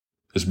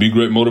It's Be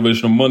Great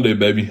Motivational Monday,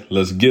 baby.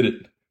 Let's get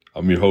it.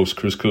 I'm your host,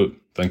 Chris Cook.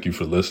 Thank you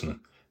for listening.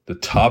 The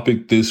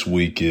topic this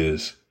week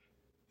is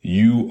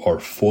you are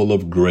full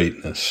of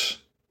greatness.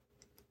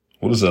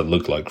 What does that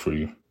look like for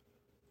you?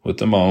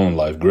 Within my own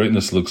life,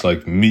 greatness looks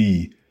like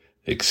me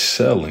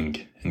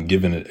excelling and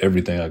giving it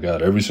everything I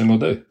got every single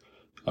day.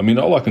 I mean,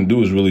 all I can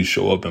do is really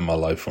show up in my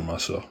life for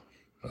myself.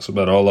 That's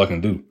about all I can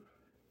do.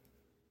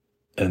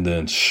 And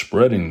then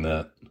spreading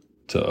that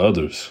to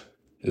others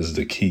is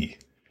the key.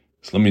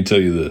 So let me tell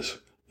you this.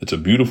 It's a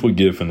beautiful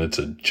gift and it's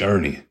a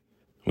journey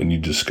when you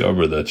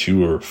discover that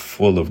you are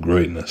full of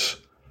greatness.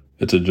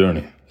 It's a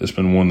journey. It's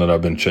been one that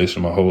I've been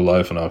chasing my whole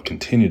life and I'll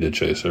continue to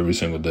chase every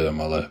single day of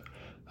my life.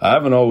 I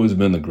haven't always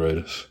been the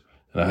greatest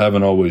and I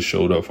haven't always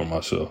showed up for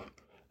myself.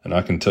 And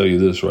I can tell you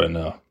this right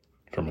now,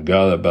 from a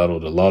guy that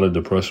battled a lot of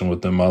depression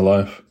within my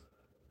life,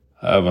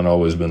 I haven't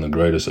always been the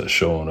greatest at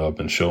showing up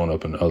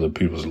in other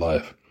people's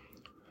life.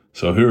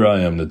 So here I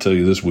am to tell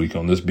you this week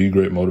on this Be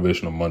Great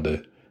Motivational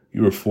Monday,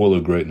 you are full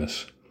of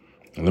greatness.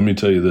 And let me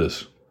tell you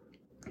this,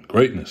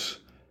 greatness,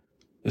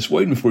 it's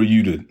waiting for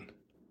you to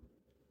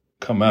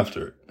come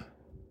after it.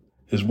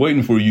 It's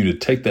waiting for you to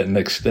take that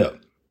next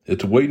step.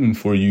 It's waiting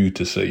for you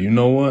to say, you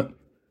know what?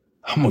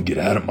 I'm going to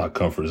get out of my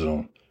comfort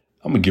zone.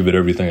 I'm going to give it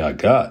everything I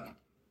got.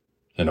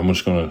 And I'm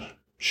just going to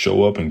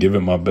show up and give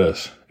it my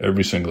best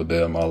every single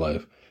day of my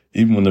life.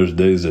 Even when there's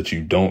days that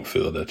you don't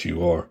feel that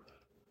you are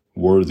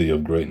worthy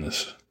of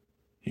greatness.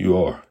 You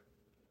are.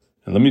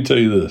 And let me tell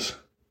you this.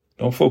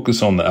 Don't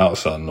focus on the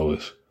outside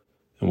noise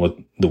and what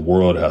the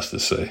world has to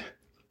say.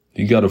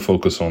 You got to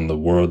focus on the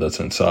world that's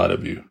inside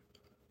of you.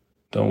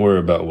 Don't worry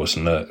about what's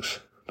next.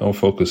 Don't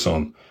focus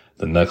on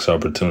the next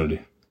opportunity.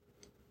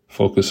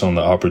 Focus on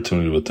the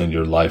opportunity within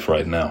your life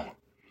right now.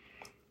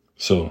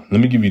 So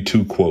let me give you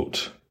 2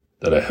 quotes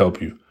that'll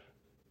help you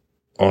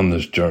on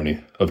this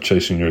journey of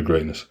chasing your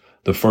greatness.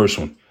 The first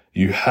one,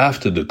 you have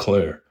to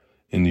declare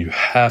and you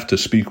have to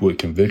speak with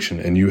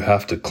conviction and you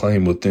have to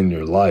claim within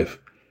your life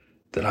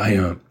that I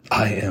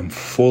am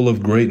full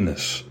of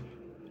greatness.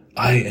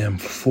 I am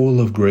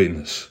full of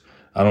greatness.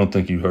 I don't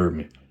think you heard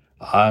me.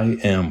 I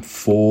am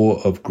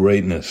full of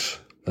greatness.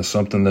 That's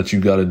something that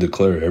you got to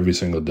declare every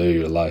single day of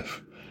your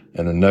life.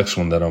 And the next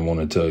one that I want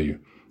to tell you,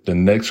 the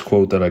next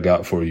quote that I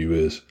got for you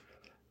is,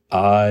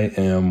 I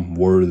am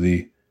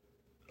worthy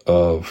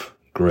of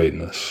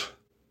greatness.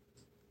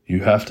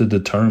 You have to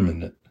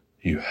determine it.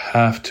 You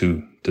have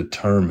to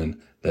determine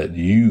that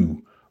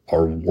you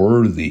are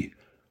worthy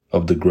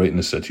of the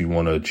greatness that you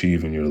want to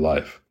achieve in your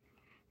life.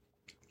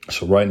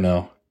 So right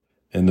now,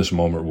 in this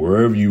moment,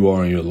 wherever you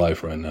are in your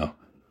life right now,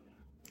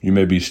 you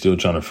may be still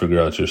trying to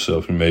figure out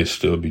yourself. You may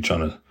still be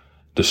trying to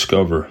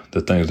discover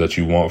the things that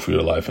you want for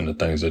your life and the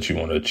things that you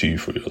want to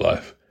achieve for your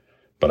life.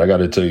 But I got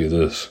to tell you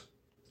this,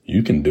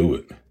 you can do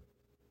it.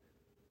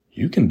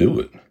 You can do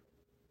it.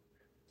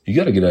 You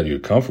got to get out of your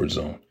comfort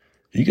zone.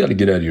 You got to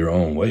get out of your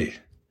own way.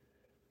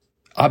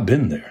 I've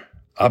been there.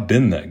 I've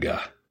been that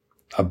guy.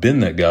 I've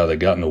been that guy that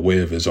got in the way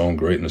of his own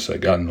greatness,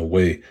 that got in the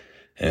way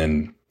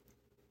and,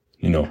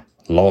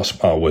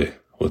 lost my way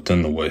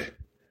within the way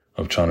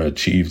of trying to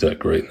achieve that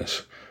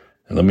greatness.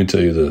 And let me tell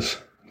you this,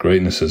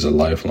 greatness is a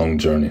lifelong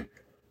journey.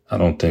 I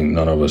don't think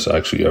none of us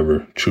actually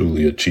ever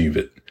truly achieve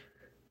it.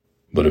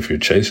 But if you're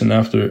chasing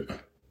after it,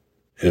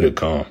 it'll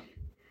come.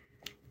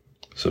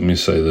 So let me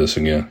say this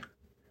again.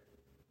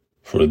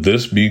 For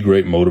this Be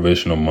Great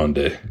Motivational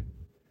Monday,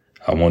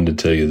 I wanted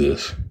to tell you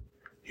this.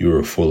 You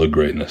are full of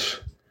greatness.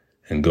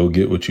 And go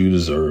get what you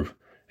deserve.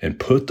 And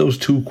put those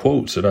 2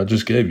 quotes that I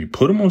just gave you,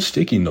 put them on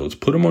sticky notes,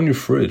 put them on your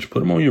fridge,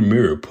 put them on your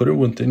mirror, put them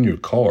within your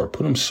car,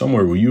 put them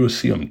somewhere where you will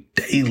see them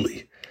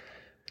daily.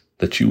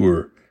 That you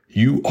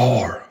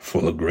are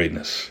full of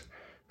greatness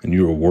and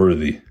you are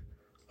worthy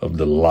of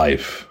the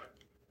life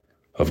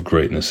of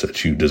greatness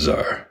that you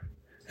desire.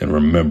 And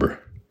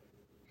remember,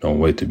 don't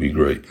wait to be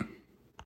great.